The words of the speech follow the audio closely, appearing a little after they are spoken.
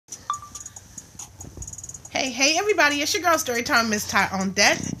Hey, everybody, it's your girl Storytime, Miss Ty on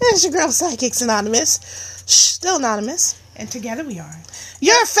deck. It's your girl Psychics Anonymous. Still anonymous. And together we are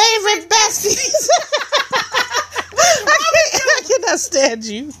your favorite besties. I cannot stand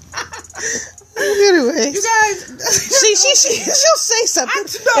you. Anyway, you guys, she'll say something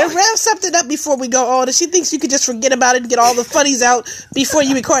and rev something up before we go on, and she thinks you could just forget about it and get all the funnies out before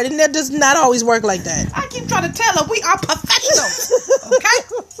you record it, and that does not always work like that. I keep trying to tell her we are professionals, okay?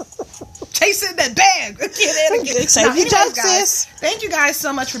 Chasing that bag. Thank you guys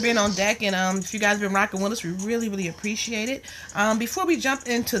so much for being on deck, and if you guys have been rocking with us, we really appreciate it. Before we jump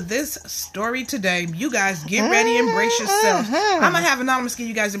into this story today, you guys get ready and brace yourselves. I'm gonna have Anonymous give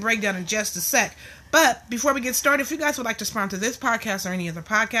you guys a breakdown in just a sec. But before we get started, if you guys would like to sponsor this podcast or any other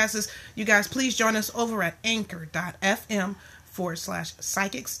podcasts, you guys please join us over at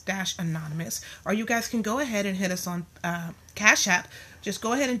anchor.fm/psychics-anonymous, or you guys can go ahead and hit us on Cash App. Just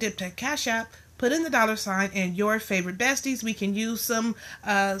go ahead and dip that Cash App, put in the $sign and your favorite besties. We can use some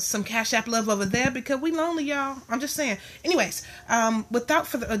Cash App love over there because we lonely, y'all. I'm just saying. Anyways, without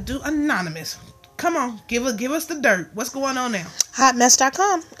further ado, Anonymous, come on, give us the dirt. What's going on now?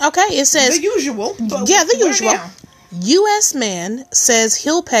 Hotmess.com. Okay, it says the usual. Yeah, the usual. U.S. man says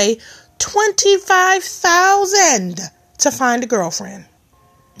he'll pay $25,000 to find a girlfriend.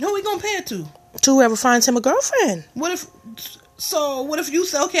 Who are we gonna pay it to? To whoever finds him a girlfriend. What if you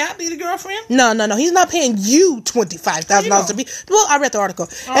say, okay, I'll be the girlfriend? No. He's not paying you $25,000 to be. Well, I read the article.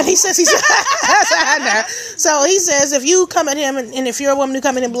 And he says, so he says, if you come at him, and if you're a woman who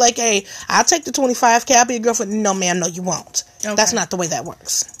come in and be like, hey, I'll take the $25,000, I'll be your girlfriend. No, ma'am, no, you won't. Okay. That's not the way that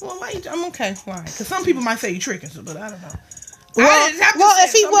works. Well, I'm okay. Why? Because some people might say you're tricking, but I don't know.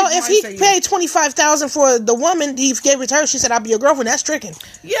 If he paid $25,000 for the woman, he gave it to her. She said, "I'll be your girlfriend." That's tricking.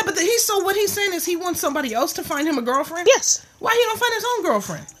 Yeah, but what he's saying is he wants somebody else to find him a girlfriend. Yes. Why he don't find his own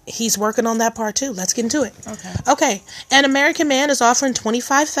girlfriend? He's working on that part too. Let's get into it. Okay. An American man is offering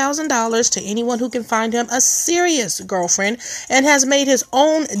 $25,000 to anyone who can find him a serious girlfriend, and has made his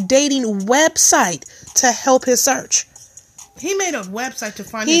own dating website to help his search. He made a website to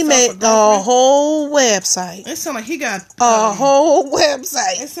find himself a girlfriend? He made a whole website. It sounds like he got... a whole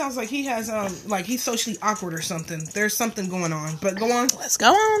website. It sounds like he has, like he's socially awkward or something. There's something going on. But go on. Let's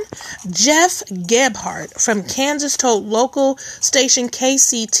go on. Jeff Gebhardt from Kansas told local station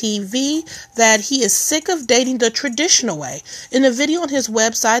KCTV that he is sick of dating the traditional way. In a video on his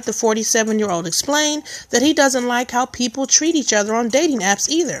website, the 47-year-old explained that he doesn't like how people treat each other on dating apps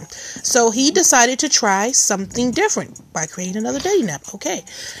either. So he decided to try something different by creating another dating app. Okay.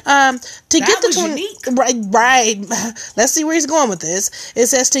 Right. Let's see where he's going with this. It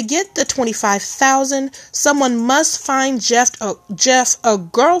says to get the $25,000, someone must find Jeff a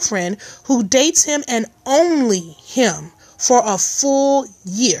girlfriend who dates him and only him for a full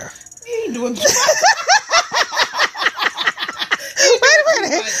year. He ain't doing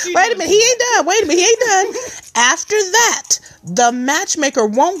Wait a minute. He ain't done. After that, the matchmaker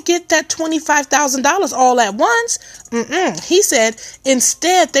won't get that $25,000 all at once. He said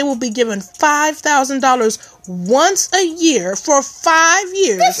instead they will be given $5,000 once a year for 5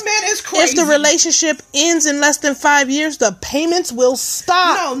 years. This man is crazy. If the relationship ends in less than 5 years, the payments will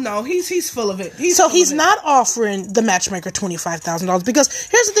stop. No, he's full of it. He's not offering the matchmaker $25,000 because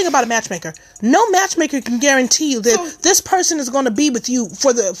here's the thing about a matchmaker: no matchmaker can guarantee you that this person is going to be with you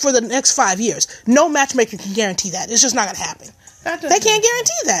for the next 5 years. No matchmaker can guarantee that. It's just not going to happen. They can't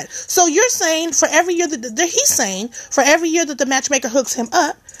guarantee that. So you're saying for every year that the matchmaker hooks him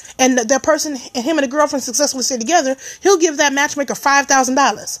up, and the person and him and the girlfriend successfully stay together, he'll give that matchmaker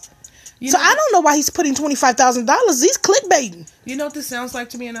 $5,000. So I don't know why he's putting $25,000. He's clickbaiting. You know what this sounds like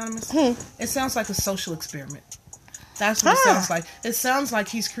to me, Anonymous? It sounds like a social experiment. That's what it sounds like. It sounds like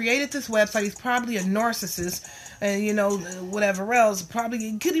he's created this website. He's probably a narcissist, and whatever else.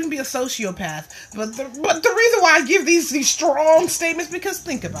 Probably could even be a sociopath. But the reason why I give these strong statements, because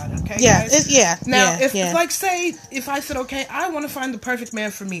think about it, okay? Yeah, guys? Say if I said, okay, I want to find the perfect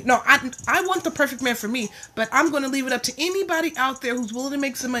man for me. No, I want the perfect man for me, but I'm going to leave it up to anybody out there who's willing to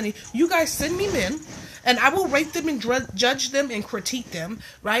make some money. You guys send me men. And I will rate them and judge them and critique them,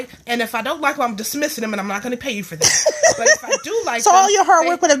 right? And if I don't like them, I'm dismissing them and I'm not going to pay you for that. But if I do like them... So all your hard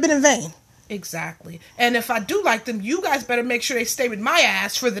work would have been in vain. Exactly. And if I do like them, you guys better make sure they stay with my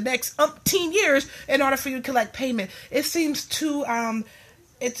ass for the next umpteen years in order for you to collect payment. It seems too...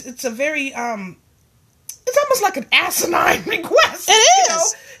 It's a very... It's almost like an asinine request. It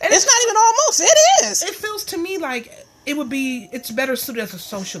is. It's not even almost. It is. It feels to me like... it's better suited as a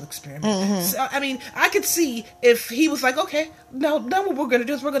social experiment. So, I mean, I could see if he was like, okay, now what we're going to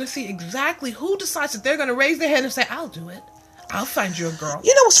do is we're going to see exactly who decides that they're going to raise their hand and say, I'll do it. I'll find you a girl.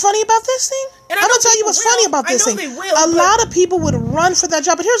 You know what's funny about this thing? And I'm gonna tell you what's funny about this thing. A lot of people would run for that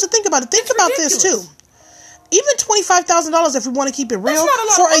job, but here's the thing about it. Think about this too. Even $25,000, if we want to keep it real,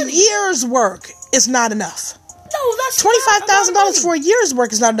 for a year's work is not enough. No, that's $25,000 for a year's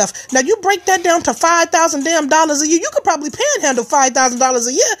work is not enough. Now you break that down to $5,000 a year. You could probably panhandle $5,000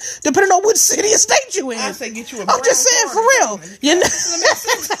 a year, depending on which city or state you in. I say get you a. I'm just saying for real. You know, $5,000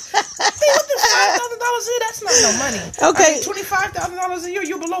 a year, that's not no money. Okay, $25,000 a year,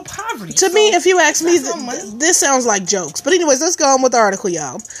 you're below poverty. To me, if you ask me, this sounds like jokes. But anyways, let's go on with the article,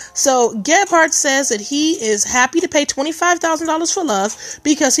 y'all. So Gebhardt says that he is happy to pay $25,000 for love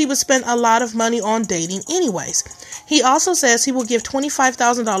because he would spend a lot of money on dating anyways. He also says he will give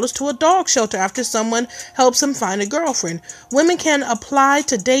 $25,000 to a dog shelter after someone helps him find a girlfriend. Women can apply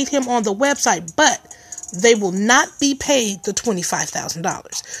to date him on the website, but they will not be paid the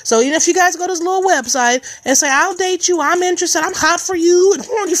 $25,000. So even if you guys go to this little website and say, I'll date you, I'm interested, I'm hot for you and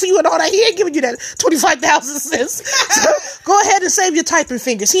horny for you and all that, he ain't giving you that 25,000 cents. So go ahead and save your typing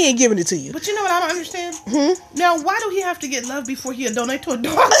fingers. He ain't giving it to you. But you know what I don't understand? Now, why do he have to get love before he'll donate to a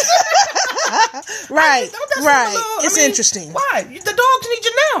dog? Right. It's interesting. Why? The dogs need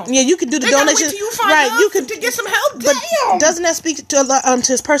you now. Yeah, you can do the donation. Right, you can to get some help. But doesn't that speak to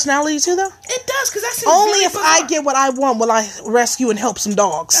his personality too, though? It does, because that's only if I get what I want will I rescue and help some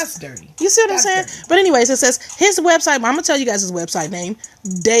dogs. That's dirty. You see what I'm saying? Dirty. But anyways, it says his website. I'm gonna tell you guys his website name: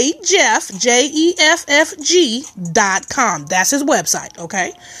 DateJeff JEFFG.com. That's his website.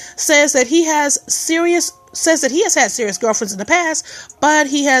 Okay, says that he has had serious girlfriends in the past, but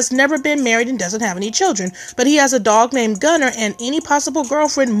he has never been married and doesn't have any children. But he has a dog named Gunner, and any possible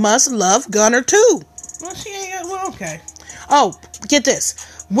girlfriend must love Gunner too. Well, she ain't. Well, okay. Oh, get this.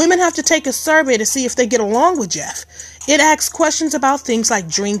 Women have to take a survey to see if they get along with Jeff. It asks questions about things like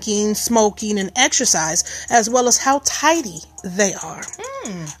drinking, smoking, and exercise, as well as how tidy they are.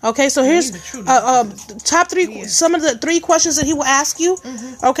 Okay, so here's top three, some of the 3 questions that he will ask you.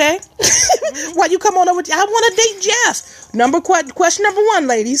 Okay? While you come on over, I want to date Jeff. Question number 1,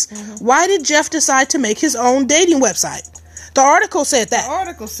 ladies. Why did Jeff decide to make his own dating website? The article said that. The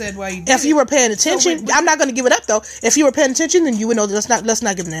article said why you did. If you were paying attention, I'm not going to give it up though. If you were paying attention, then you would know that let's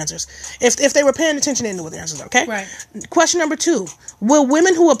not give them the answers. If they were paying attention, they knew what the answers are. Okay. Right. Question number 2: will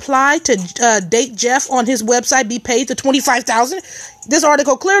women who apply to date Jeff on his website be paid the $25,000? This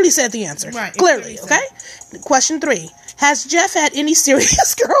article clearly said the answer. Right. Clearly. Okay. Question 3: has Jeff had any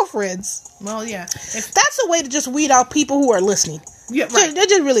serious girlfriends? Well, yeah. That's a way to just weed out people who are listening. Yeah, right. It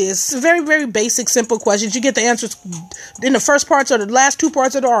just really is. Very, very basic, simple questions. You get the answers in the first parts or the last 2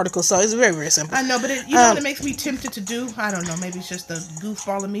 parts of the article, so it's very, very simple. I know, but you know what it makes me tempted to do? I don't know. Maybe it's just the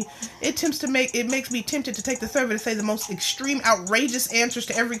goofball in me. It makes me tempted to take the survey to say the most extreme, outrageous answers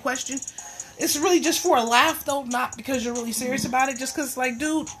to every question. It's really just for a laugh, though, not because you're really serious about it. Just because, like,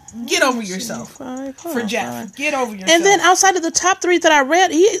 dude, get over yourself. For Jeff, get over yourself. And then outside of the top 3 that I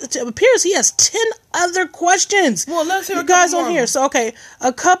read, it appears he has 10 other questions. Well, let's hear you guys on here. So, okay,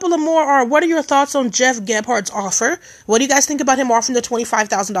 a couple of more are: what are your thoughts on Jeff Gebhardt's offer? What do you guys think about him offering the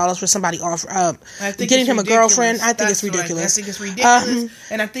 $25,000 for somebody getting him a girlfriend? I think it's ridiculous. Right. I think it's ridiculous,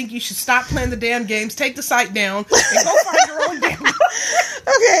 and I think you should stop playing the damn games. Take the site down and go find your own damn.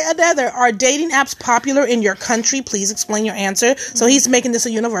 Okay, another. Are dating apps popular in your country? Please explain your answer. So he's making this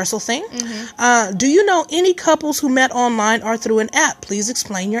a universal thing. Do you know any couples who met online or through an app? Please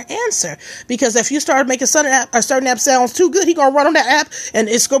explain your answer. Because if you start making a certain app sounds too good, he gonna run on that app, and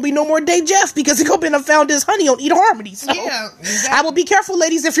it's gonna be no more Date Jeff because he gonna be found his honey on eHarmony. So yeah, exactly. I will be careful,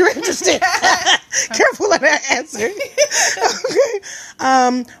 ladies, if you're interested. Careful of that answer.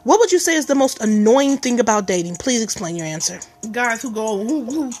 Okay. What would you say is the most annoying thing about dating? Please explain your answer. Guys who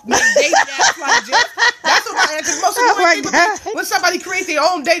make dating apps like Jeff. That's what my answer. Most annoying thing when somebody creates their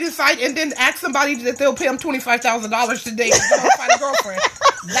own dating site and then ask somebody that they'll pay them $25,000 to date and find a girlfriend.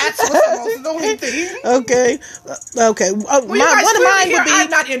 That's what's the most annoying thing. Okay. One of mine would be, I'm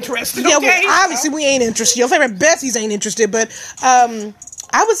not interested. Yeah, okay? Well, obviously we ain't interested. Your favorite besties ain't interested, but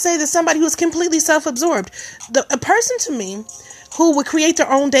I would say that somebody who's completely self-absorbed. A person to me who would create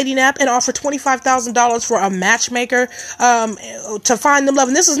their own dating app and offer $25,000 for a matchmaker to find them love.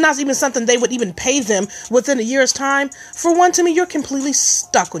 And this is not even something they would even pay them within a year's time. For one, to me, you're completely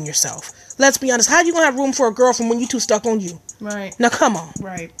stuck on yourself. Let's be honest. How are you going to have room for a girlfriend when you two stuck on you? Right. Now, come on.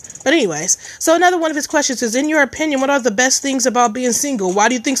 Right. But anyways, so another one of his questions is, in your opinion, what are the best things about being single? Why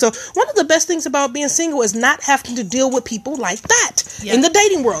do you think so? One of the best things about being single is not having to deal with people like that in the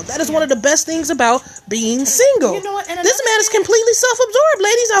dating world. That is one of the best things about being single. You know what? This man is completely self-absorbed,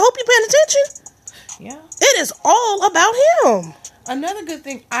 ladies. I hope you're paying attention. Yeah. It is all about him. Another good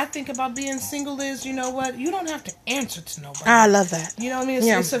thing I think about being single is, you know what? You don't have to answer to nobody. I love that. You know what I mean?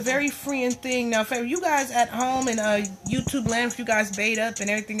 It's a very freeing thing. Now, if you guys at home and YouTube land, if you guys bait up and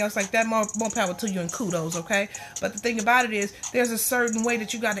everything else like that, more power to you and kudos, okay? But the thing about it is, there's a certain way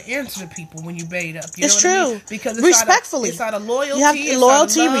that you got to answer to people when you bait up. You know It's what I true. mean? Because Respectfully. It's out of loyalty. You have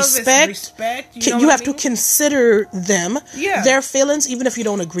loyalty, love, respect. You, know you what have I mean? to consider them, Yeah. their feelings, even if you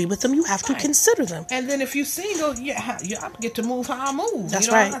don't agree with them. You have to Right. consider them. And then if you're single, I get to move how I move. That's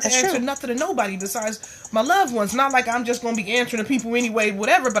you know, right. I don't have That's to answer true. nothing to nobody besides my loved ones. Not like I'm just going to be answering to people anyway,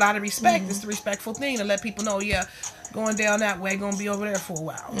 whatever, but out of respect. It's the respectful thing to let people know, going down that way, going to be over there for a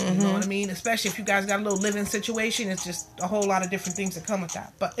while. You know what I mean? Especially if you guys got a little living situation. It's just a whole lot of different things that come with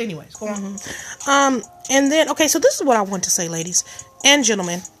that. But anyways, go on. And then, okay, so this is what I want to say, ladies and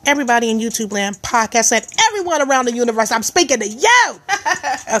gentlemen, everybody in YouTube land, podcast land, everyone around the universe, I'm speaking to you!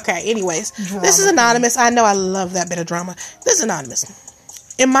 Okay, anyways, this is anonymous. I know I love that bit of drama. This is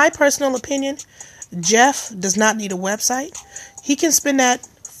anonymous. In my personal opinion, Jeff does not need a website. He can spend that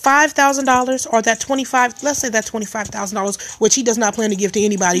 $5,000 or that $25,000, which he does not plan to give to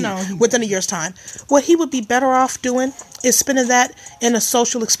anybody within a year's time. What he would be better off doing is spending that in a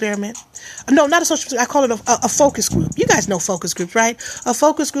social experiment. No, not a social, I call it a focus group. You guys know focus groups, right? A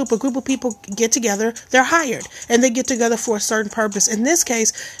focus group, a group of people get together, they're hired, and they get together for a certain purpose. In this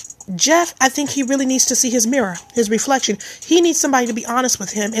case, Jeff, I think he really needs to see his mirror, his reflection. He needs somebody to be honest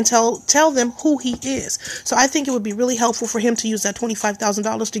with him and tell them who he is. So I think it would be really helpful for him to use that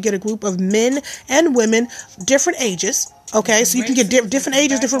 $25,000 to get a group of men and women, different ages. Okay, so you can get different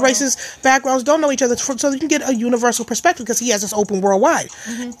ages, different races, backgrounds, don't know each other, so you can get a universal perspective because he has this open worldwide.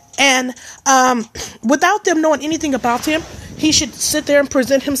 And without them knowing anything about him, he should sit there and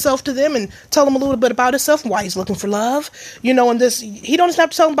present himself to them and tell them a little bit about himself and why he's looking for love. You know, and he don't have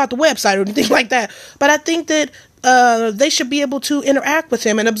to tell them about the website or anything like that. But I think that they should be able to interact with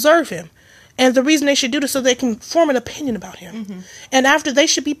him and observe him. And the reason they should do this so they can form an opinion about him. And after, they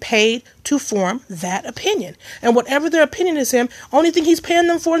should be paid to form that opinion. And whatever their opinion is him, only thing he's paying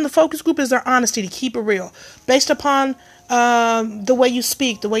them for in the focus group is their honesty, to keep it real. Based upon the way you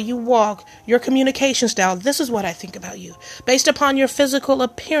speak, the way you walk, your communication style, this is what I think about you. Based upon your physical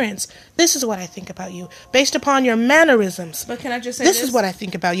appearance, this is what I think about you. Based upon your mannerisms, but can I just say this is what I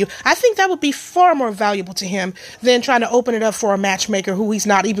think about you. I think that would be far more valuable to him than trying to open it up for a matchmaker who he's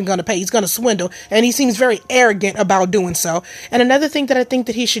not even going to pay. He's going to swindle, and he seems very arrogant about doing so. And another thing that I think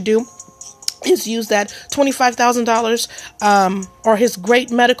that he should do is use that $25,000 or his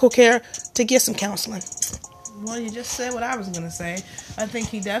great medical care to get some counseling. Well, you just said what I was going to say. I think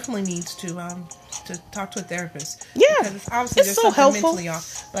he definitely needs to talk to a therapist. Yeah, because obviously it's so helpful. Mentally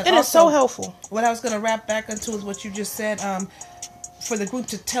off. But it is so helpful. What I was going to wrap back into is what you just said. For the group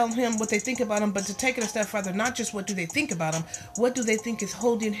to tell him what they think about him, but to take it a step further, not just what do they think about him, what do they think is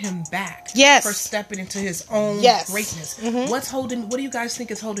holding him back for stepping into his own greatness? What do you guys think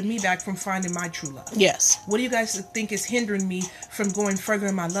is holding me back from finding my true love? What do you guys think is hindering me from going further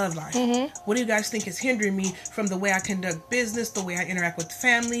in my love life? What do you guys think is hindering me from the way I conduct business, the way I interact with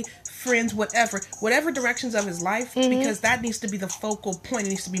family, friends, whatever directions of his life, because that needs to be the focal point. It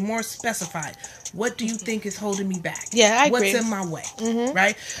needs to be more specified. What do you think is holding me back? I agree. What's in my way?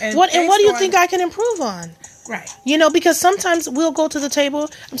 Right? And what do you think I can improve on? Right. You know, because sometimes we'll go to the table.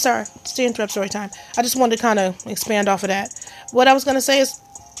 I'm sorry to interrupt story time. I just wanted to kind of expand off of that. What I was going to say is,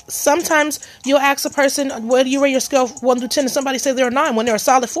 sometimes you'll ask a person, where do you rate your scale 1 through 10, and somebody say they're a 9 when they're a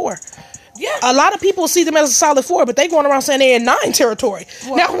solid 4. Yeah. A lot of people see them as a solid 4, but they going around saying they're in 9 territory.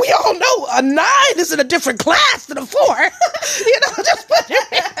 Well, now, we all know a 9 is in a different class than a 4. Just put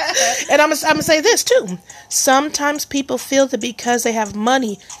it. And I'm going to say this, too. Sometimes people feel that because they have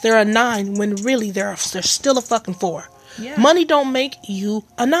money, they're a 9, when really they're still a fucking 4. Yeah. Money don't make you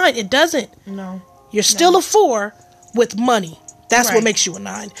a 9. It doesn't. No. You're still a 4 with money. That's what makes you a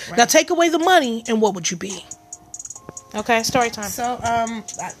 9. Right. Now, take away the money, and what would you be? Okay, story time. So,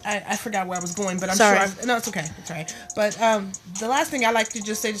 I forgot where I was going, but I'm sure no, it's okay. It's all right. But, the last thing I like to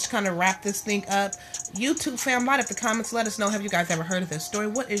just say, just kind of wrap this thing up. YouTube fam, light up the comments. Let us know, have you guys ever heard of this story?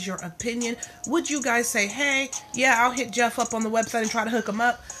 What is your opinion? Would you guys say, hey, I'll hit Jeff up on the website and try to hook him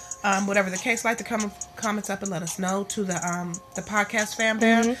up? Whatever the case, like the comments up and let us know. To the podcast fam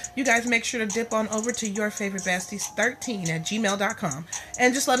there. You guys make sure to dip on over to yourfavoritebesties13@gmail.com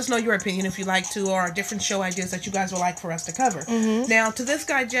and just let us know your opinion if you like to, or different show ideas that you guys would like for us to cover. Now, to this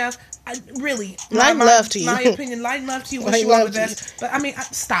guy Jeff, I really love to you. My opinion, light love to you. Wish you all the best. But I mean,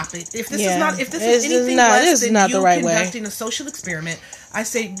 stop it. If this is anything less than you conducting a social experiment, I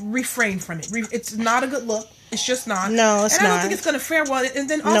say refrain from it. It's not a good look. It's just not. No, it's and I don't not. think it's going to fare well. And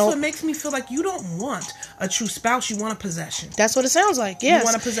then also Nope. it makes me feel like you don't want a true spouse. You want a possession. That's what it sounds like. Yes. You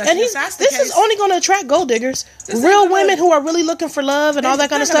want a possession. And If that's the this is case- only going to attract gold diggers, This ain't real gonna- women who are really looking for love and all that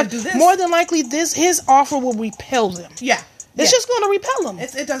kind of they're stuff. gonna do this. More than likely, his offer will repel them. Yeah. It's just going to repel them.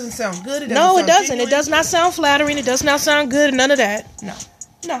 It doesn't sound good. No, it sound doesn't. genuine. It does not sound flattering. It does not sound good. None of that.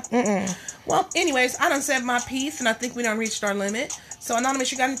 No. Well, anyways, I done said my piece, and I think we done reached our limit. So,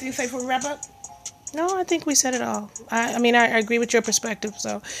 Anonymous, you got anything to say before we wrap up? No, I think we said it all. I mean, I agree with your perspective.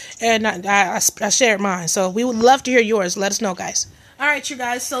 So, and I shared mine. So we would love to hear yours. Let us know, guys. All right, you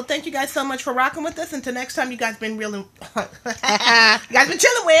guys. So thank you guys so much for rocking with us. Until next time, you guys been really, you guys been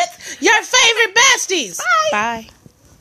chilling with Your favorite besties. Bye. Bye.